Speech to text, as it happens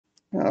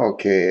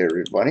Okay,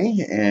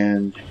 everybody,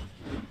 and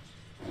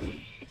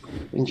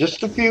in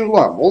just a few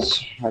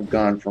levels, I've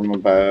gone from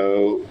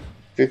about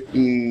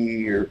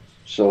 50 or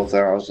so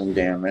thousand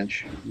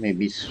damage,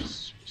 maybe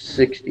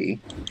 60,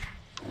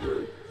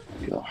 to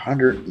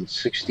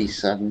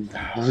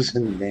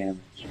 167,000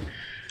 damage.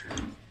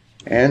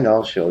 And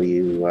I'll show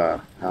you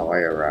how I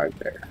arrived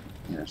there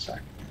in a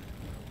second.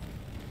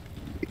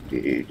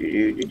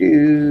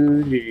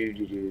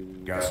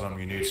 Got something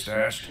you need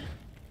stashed?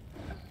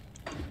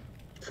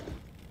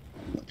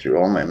 Through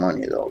all my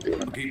money, though,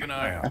 dude. I'll keep an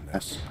eye on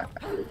this.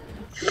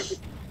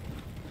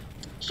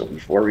 So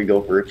before we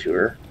go for a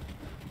tour,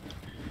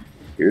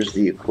 here's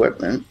the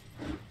equipment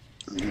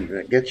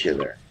that gets you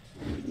there.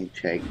 You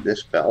take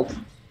this belt,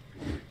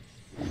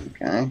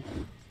 okay,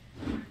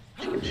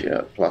 which gives you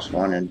a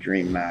 +1 in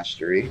Dream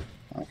Mastery,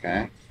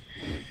 okay.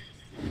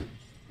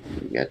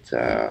 You get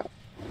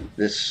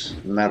this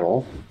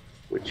metal,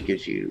 which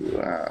gives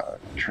you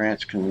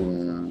trance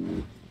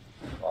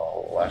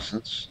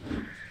convalescence.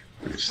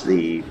 It's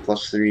the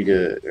 +3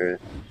 to,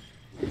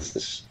 it's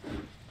this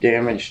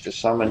damage to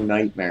summon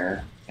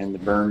nightmare, and the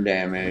burn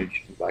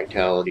damage,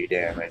 vitality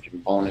damage,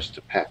 and bonus to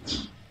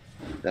pets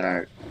that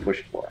I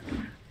pushed for.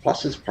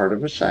 Plus, it's part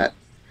of a set.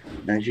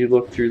 And as you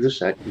look through the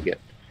set, you get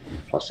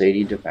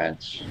 +80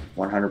 defense,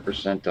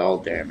 100% all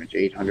damage,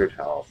 800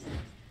 health.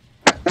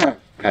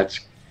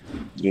 Pets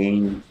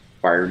gain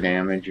fire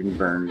damage and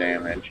burn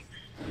damage.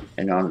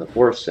 And on the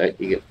fourth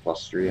set, you get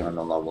 +3 on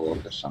the level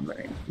of the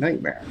summoning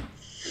nightmare.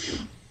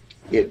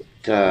 It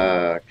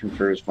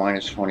confers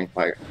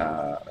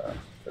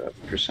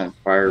 -25%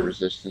 fire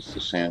resistance to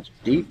sands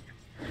deep.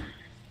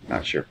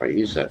 Not sure if I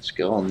use that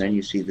skill. And then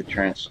you see the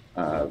trance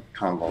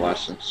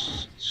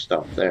convalescence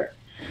stuff there.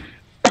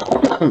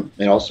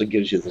 It also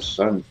gives you the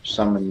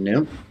summon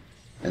nymph,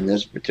 and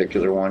this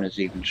particular one is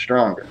even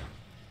stronger.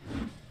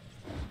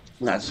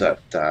 And that's at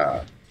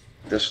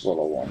this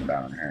little one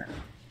down here,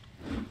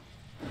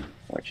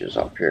 which is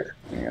up here.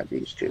 You got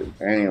these two.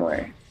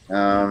 Anyway,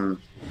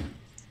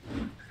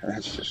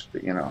 that's just,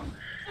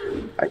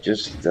 I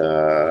just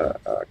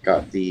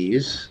got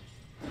these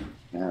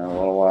a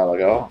little while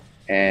ago,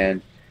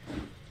 and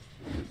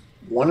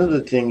one of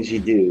the things you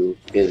do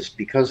is,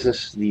 because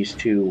these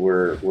two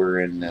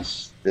were in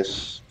this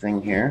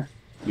thing here,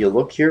 you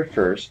look here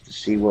first to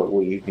see what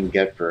you can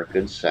get for a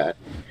good set.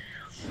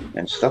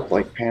 And stuff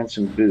like pants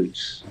and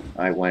boots,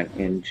 I went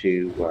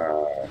into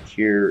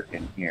here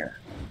and here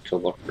to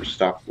look for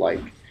stuff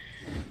like,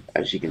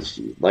 as you can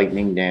see,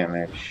 lightning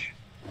damage,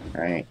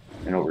 right?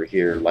 And over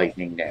here,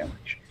 lightning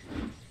damage.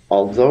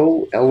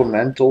 Although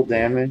elemental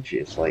damage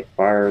is like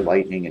fire,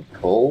 lightning, and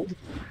cold,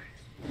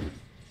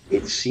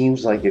 it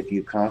seems like if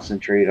you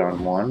concentrate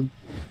on one,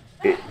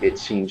 it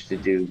seems to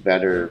do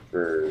better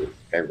for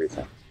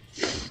everything.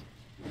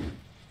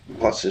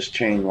 Plus this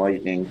chain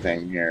lightning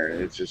thing here,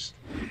 it's just,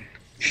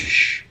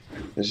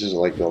 this is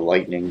like the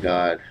lightning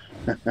god.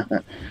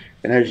 And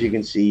as you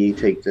can see, you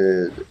take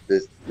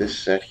this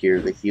set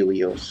here, the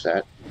Helios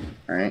set,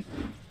 right?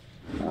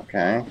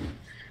 Okay.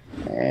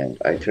 And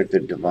I took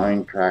the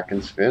Divine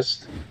Kraken's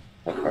Fist.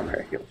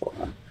 Okay,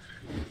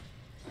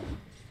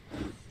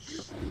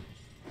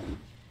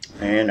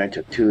 and I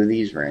took 2 of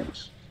these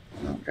rings,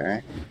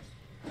 okay,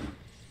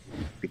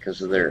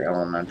 because of their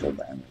elemental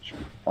damage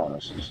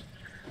bonuses.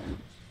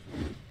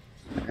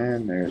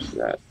 And there's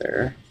that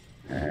there,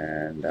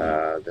 and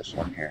this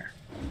one here,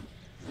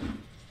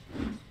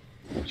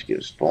 which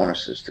gives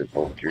bonuses to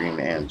both Dream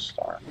and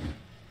Storm.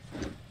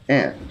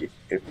 And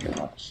if you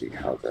want to see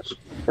how this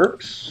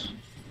works,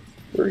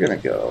 we're going to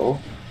go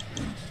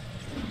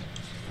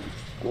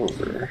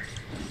over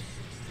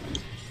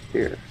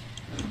here.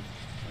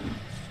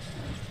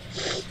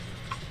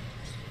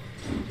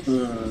 I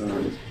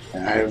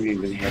haven't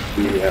even hit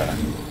the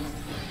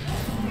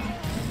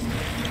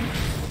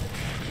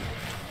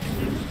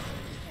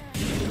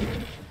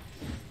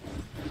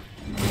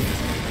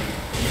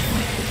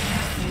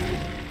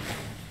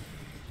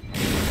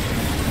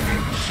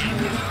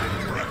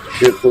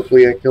see how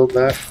quickly I killed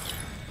that?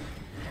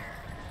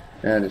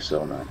 That is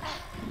so nice.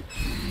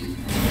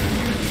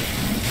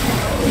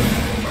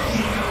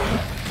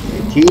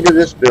 The key to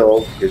this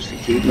build is to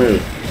keep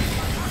moving.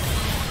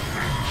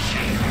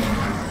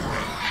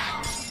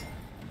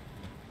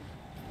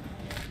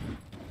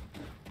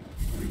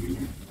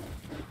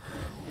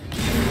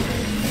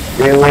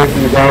 Stay away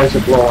from the guys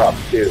that blow up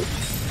too.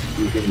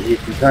 You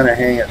can kind of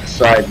hang at the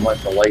side and let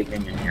the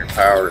lightning and your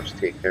powers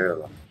take care of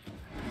them.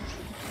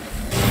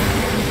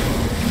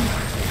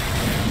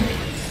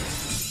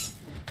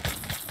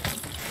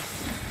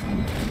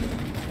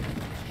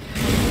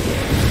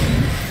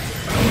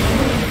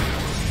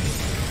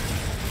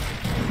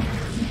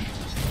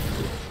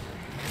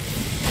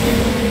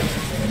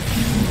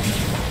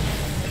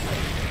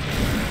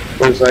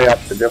 Of course, I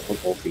upped the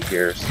difficulty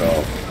here,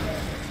 so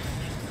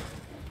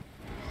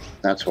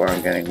that's where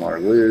I'm getting more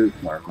loot,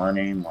 more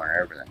money, more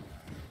everything.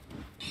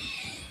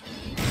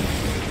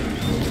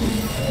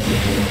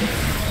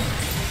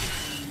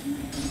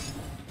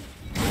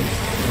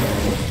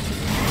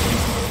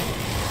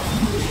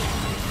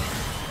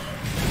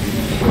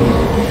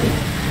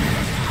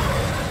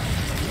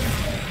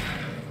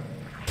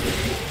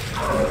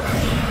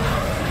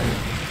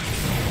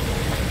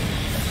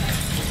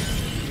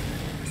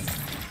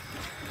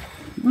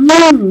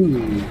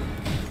 Ooh.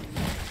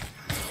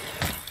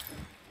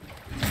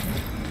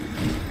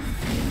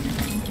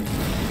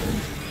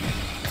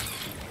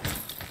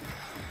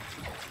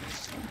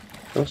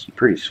 Those are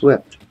pretty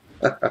swift.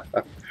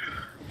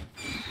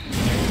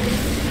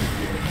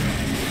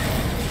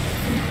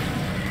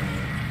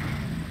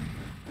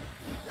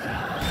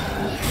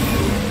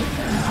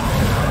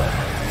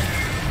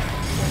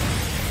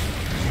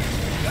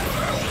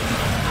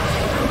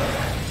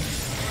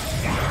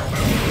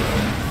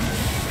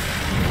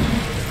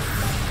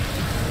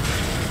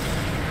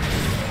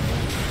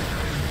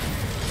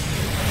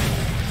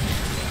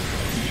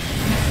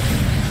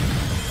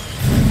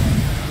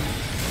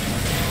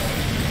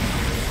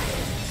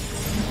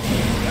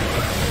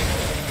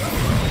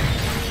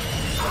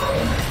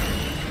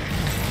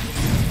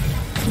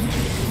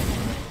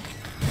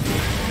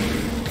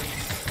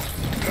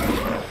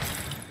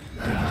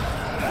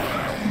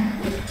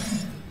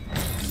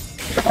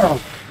 Oh.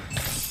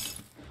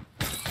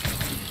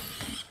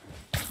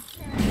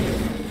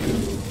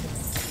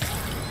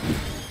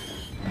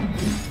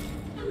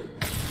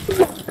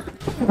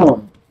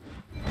 Oh.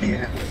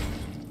 Yeah.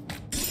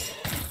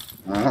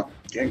 Well,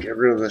 can't get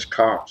rid of this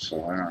cough,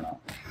 so I don't know.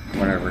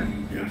 Whatever.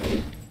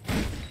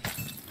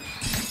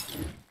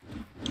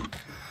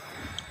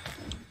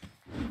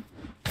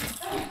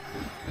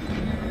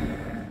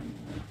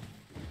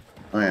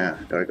 Oh yeah,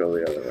 gotta go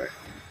the other way.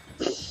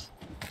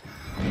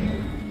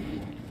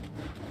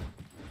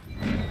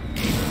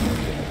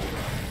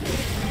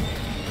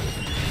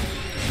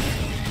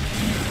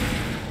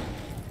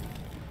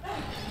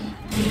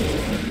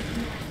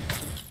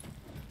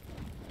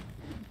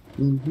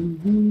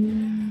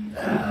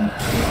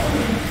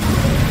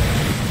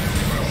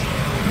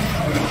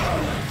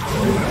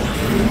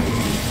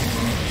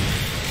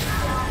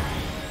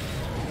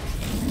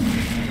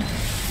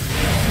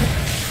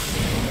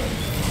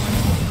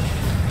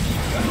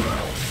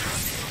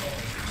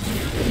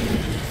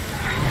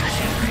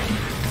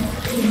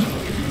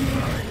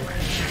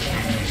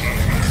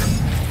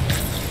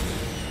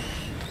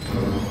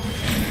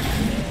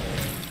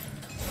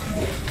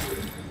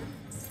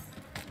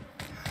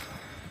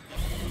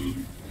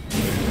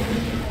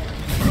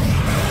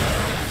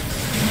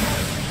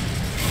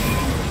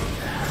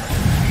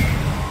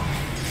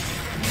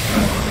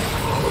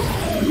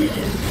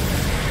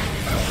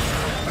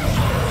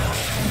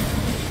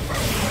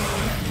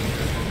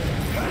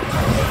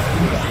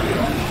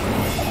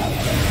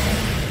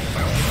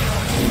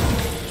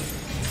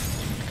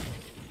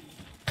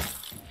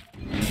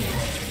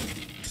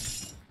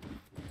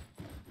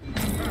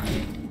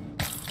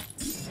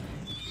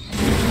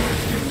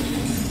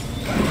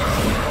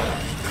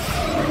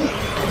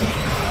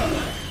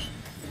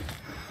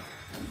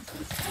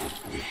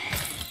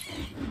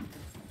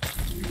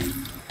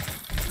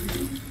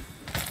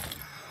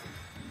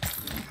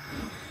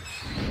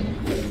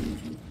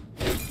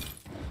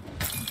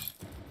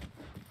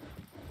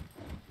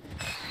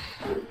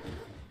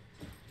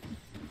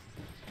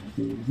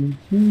 You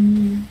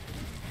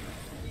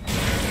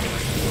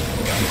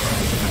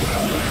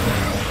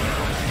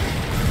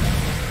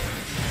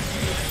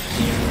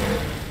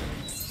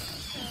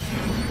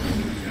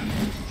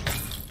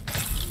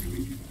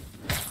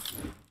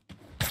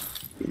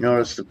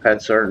notice the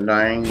pets aren't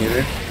dying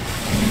either?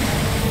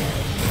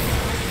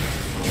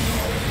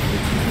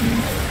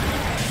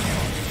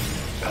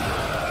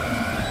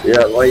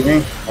 Yeah,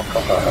 lightning?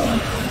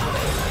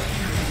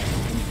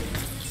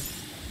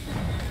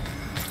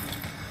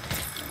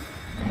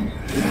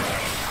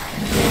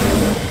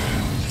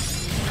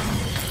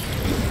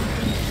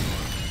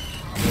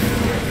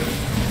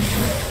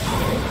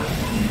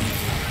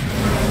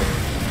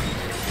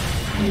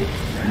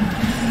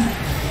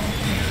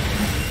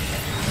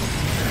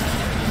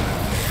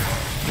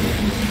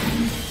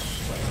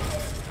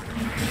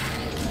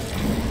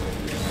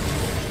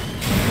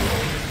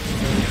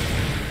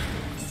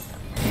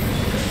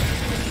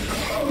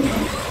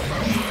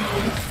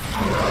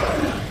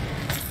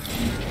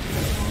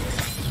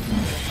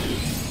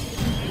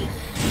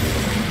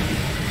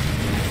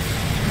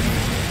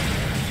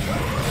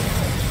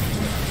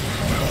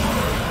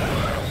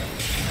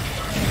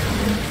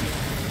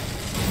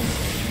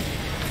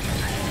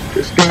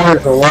 This guy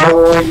is a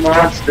leveling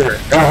monster.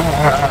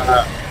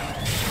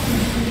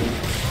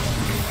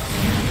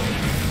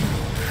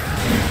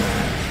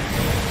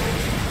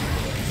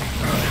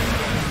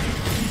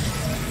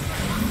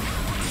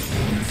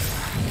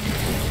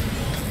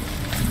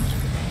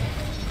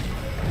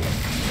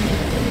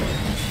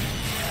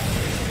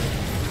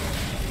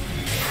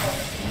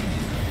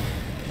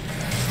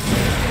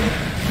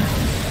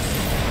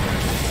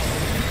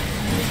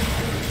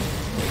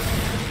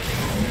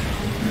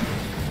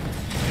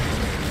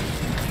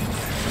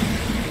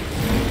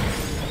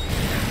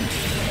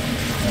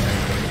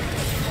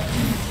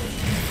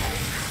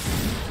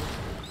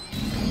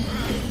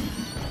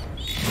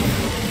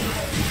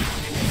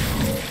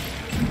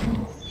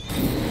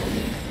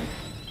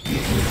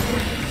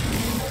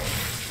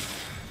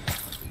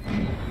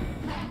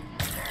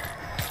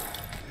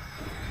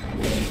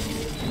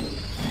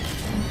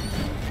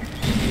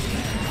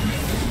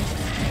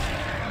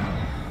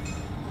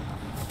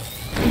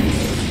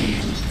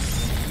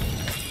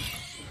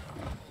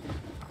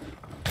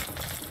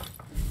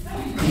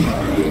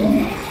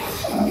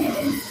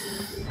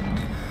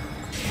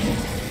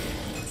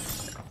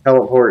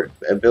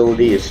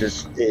 ability is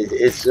just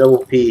it's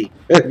OP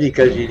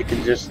because you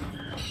can just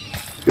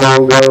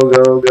go, go,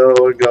 go,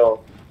 go, and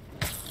go.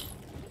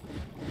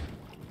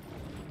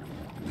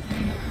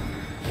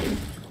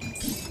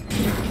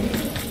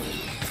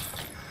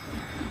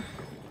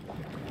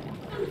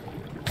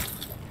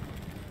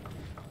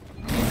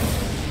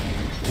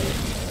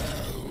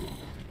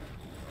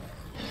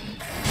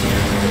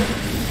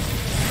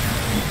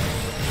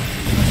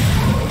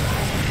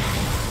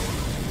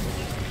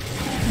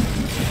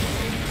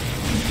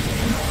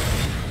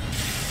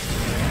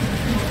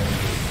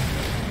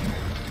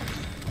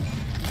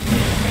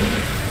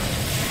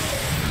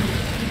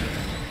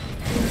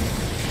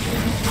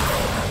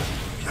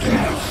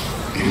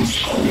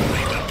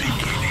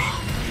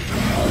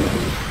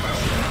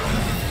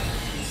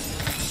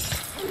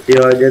 See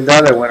how I did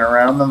that? I went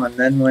around them and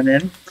then went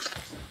in.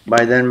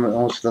 By then,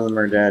 most of them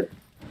are dead.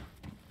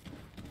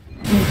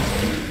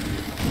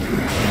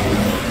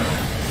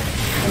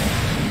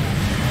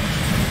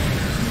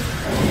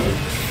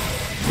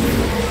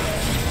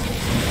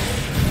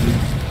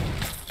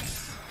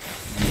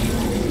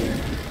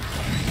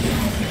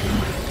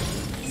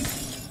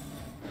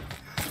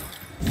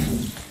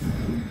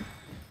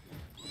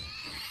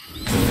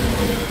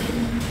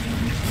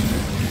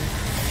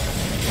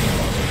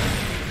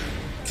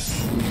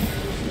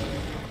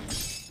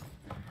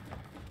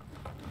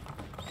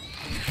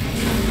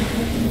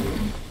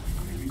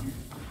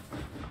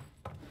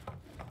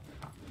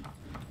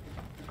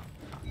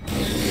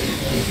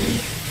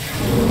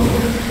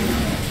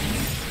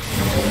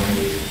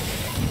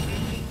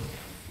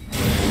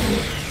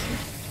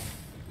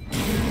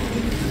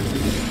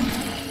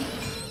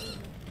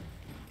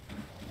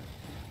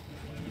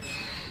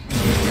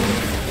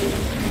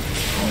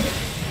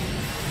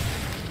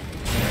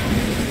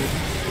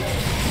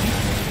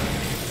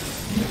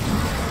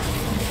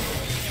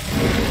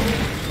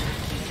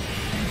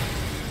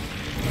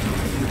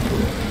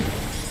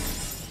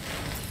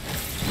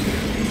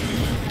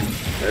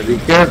 Gotta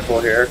be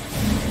careful here.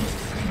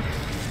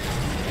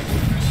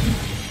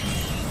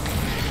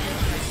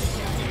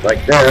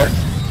 Like there.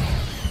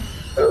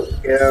 Oh,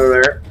 get out of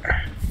there.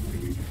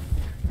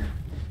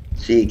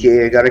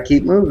 CK, I gotta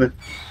keep moving.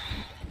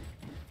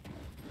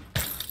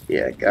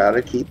 Yeah,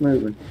 gotta keep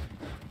moving.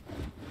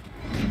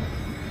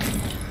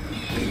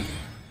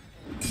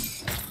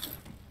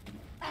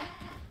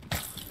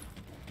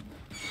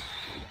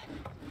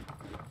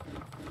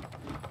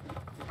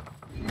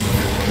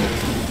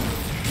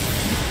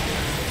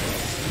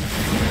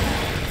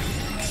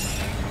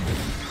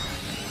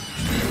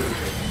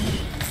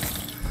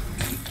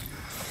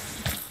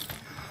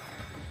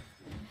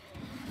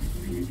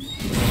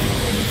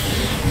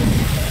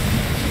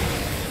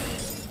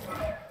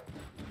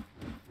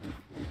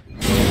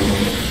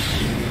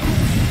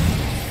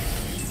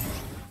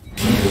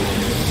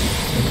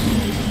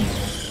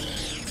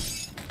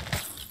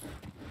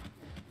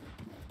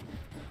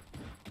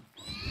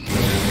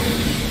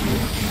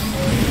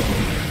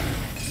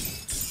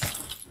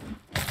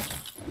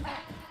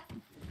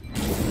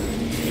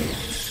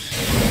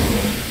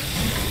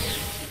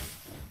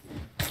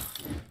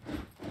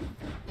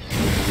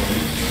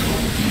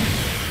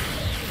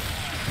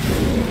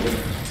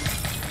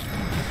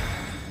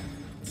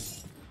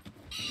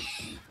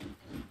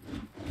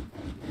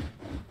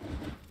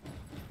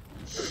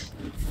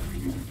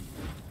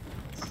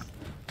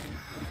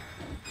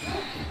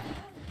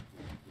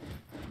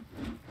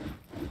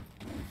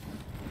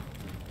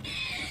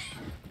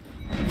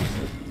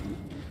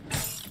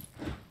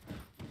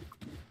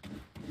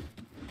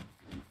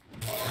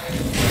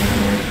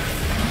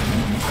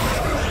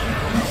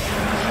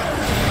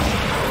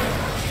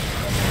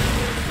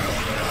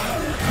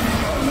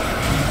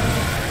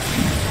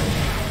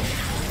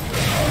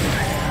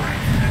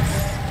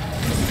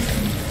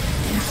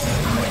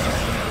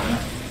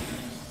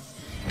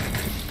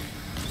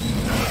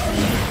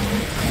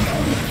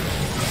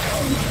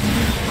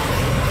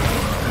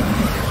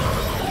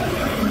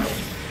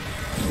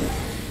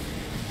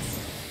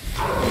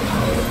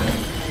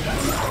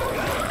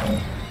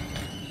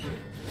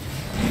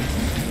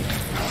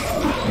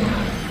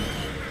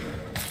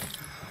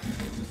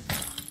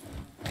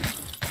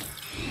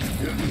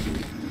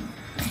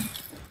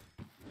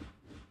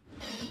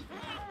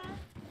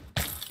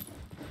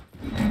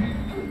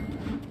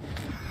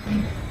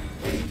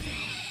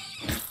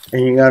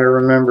 And you gotta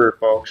remember,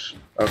 folks,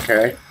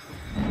 okay?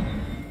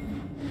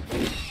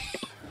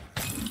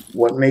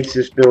 What makes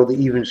this build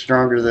even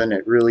stronger than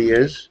it really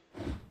is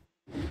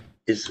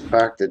the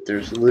fact that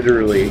there's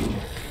literally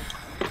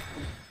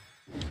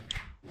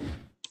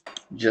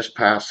just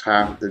past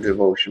half the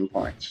devotion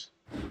points.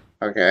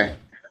 Okay?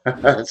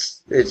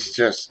 it's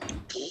just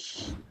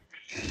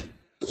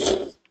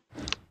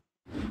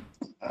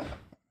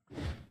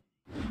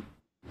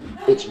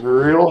it's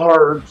real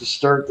hard to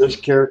start this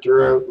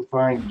character out and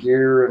find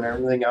gear and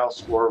everything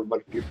else for him,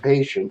 but if you're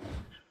patient,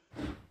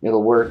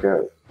 it'll work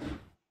out.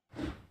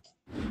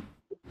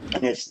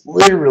 And it's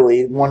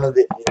literally one of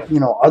the,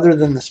 other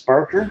than the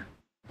Sparker,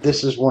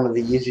 this is one of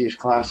the easiest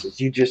classes.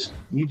 You just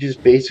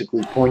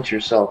basically point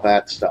yourself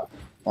at stuff.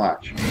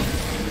 Watch.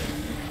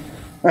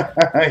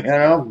 You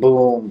know,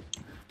 boom.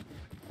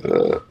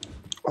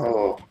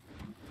 Oh.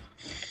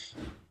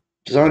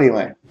 So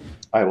anyway,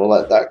 I will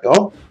let that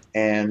go.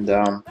 And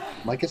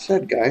like I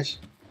said, guys,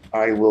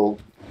 I will.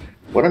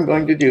 What I'm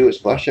going to do is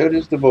flush out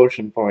his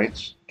devotion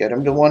points, get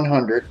him to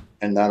 100,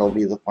 and that'll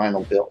be the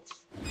final build.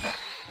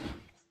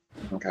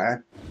 Okay.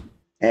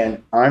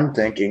 And I'm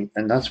thinking,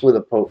 and that's with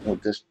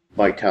with this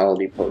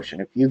vitality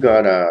potion. If you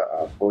got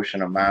a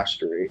potion of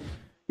mastery,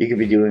 you could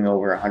be doing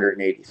over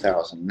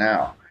 180,000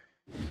 now.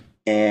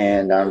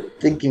 And I'm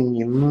thinking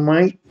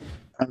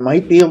I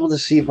might be able to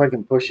see if I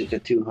can push it to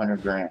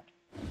 200 grand.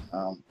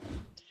 Um,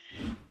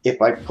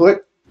 if I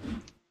put,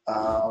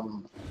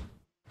 um,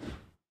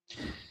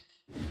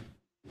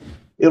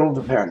 it'll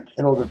depend.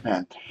 It'll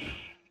depend.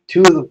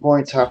 Two of the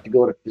points have to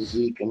go to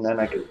physique, and then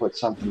I can put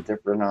something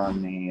different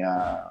on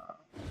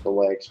the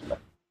legs.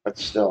 But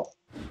still,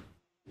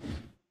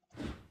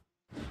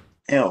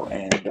 you know,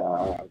 and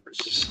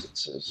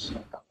resistances.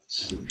 Let's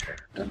see here.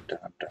 Dun, dun,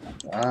 dun,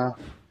 dun.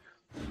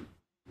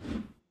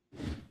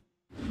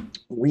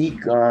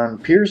 Weak on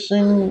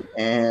piercing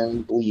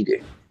and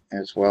bleeding,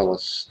 as well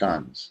as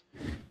stuns.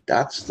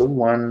 That's the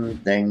one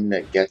thing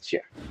that gets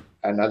you.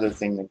 Another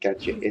thing that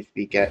gets you if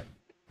you get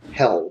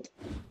held,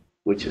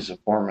 which is a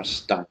form of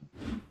stun,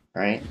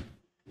 right?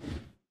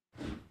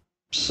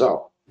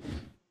 So,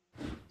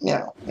 you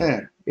know,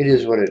 it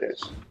is what it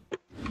is.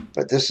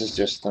 But this is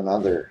just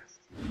another.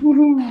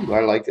 Woohoo! I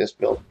like this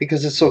build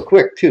because it's so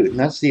quick too, and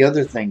that's the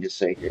other thing to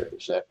say here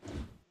is that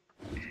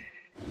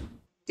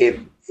if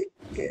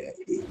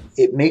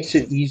it makes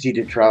it easy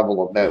to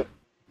travel about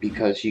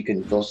because you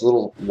can those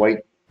little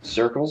white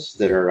circles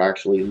that are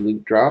actually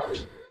loot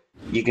drops,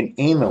 you can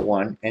aim at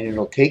one and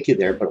it'll take you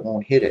there, but it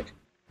won't hit it.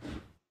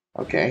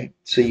 Okay,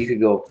 so you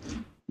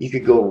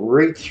could go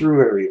right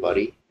through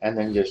everybody and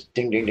then just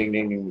ding ding ding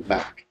ding ding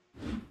back.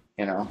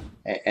 You know,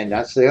 and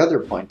that's the other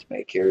point to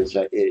make here is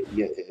that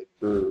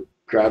for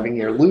grabbing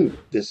your loot,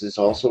 this is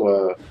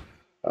also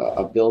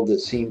a build that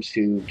seems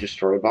to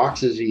destroy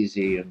boxes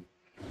easy and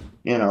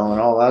you know and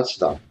all that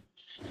stuff.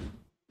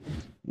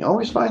 You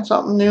always find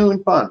something new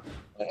and fun.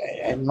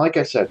 And like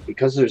I said,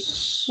 because there's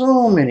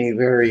so many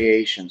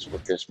variations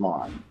with this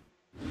mod,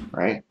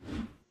 right?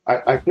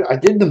 I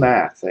did the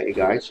math, hey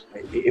guys.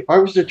 If I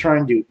was to try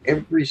and do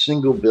every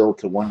single build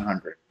to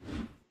 100,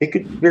 it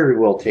could very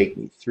well take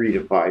me 3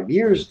 to 5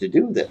 years to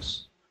do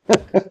this.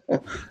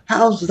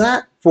 How's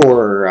that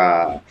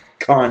for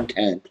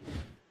content,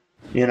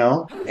 you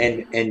know,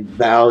 and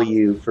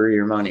value for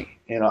your money?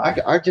 You know,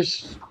 I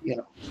just, you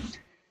know,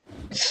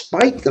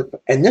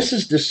 and this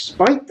is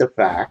despite the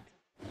fact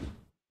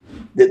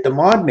that the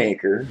mod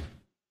maker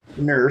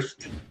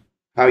nerfed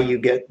how you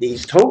get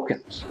these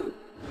tokens.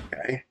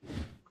 Okay,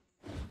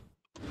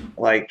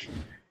 like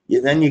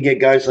then you get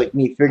guys like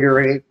me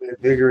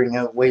figuring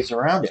out ways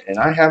around it, and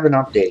I haven't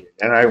updated,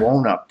 and I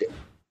won't update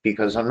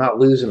because I'm not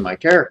losing my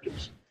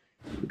characters.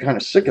 I'm kind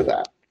of sick of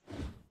that,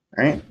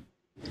 right?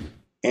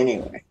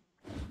 Anyway,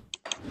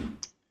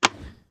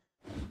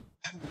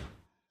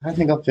 I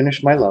think I'll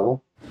finish my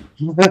level.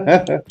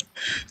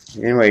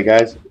 Anyway,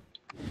 guys,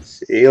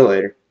 see you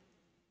later.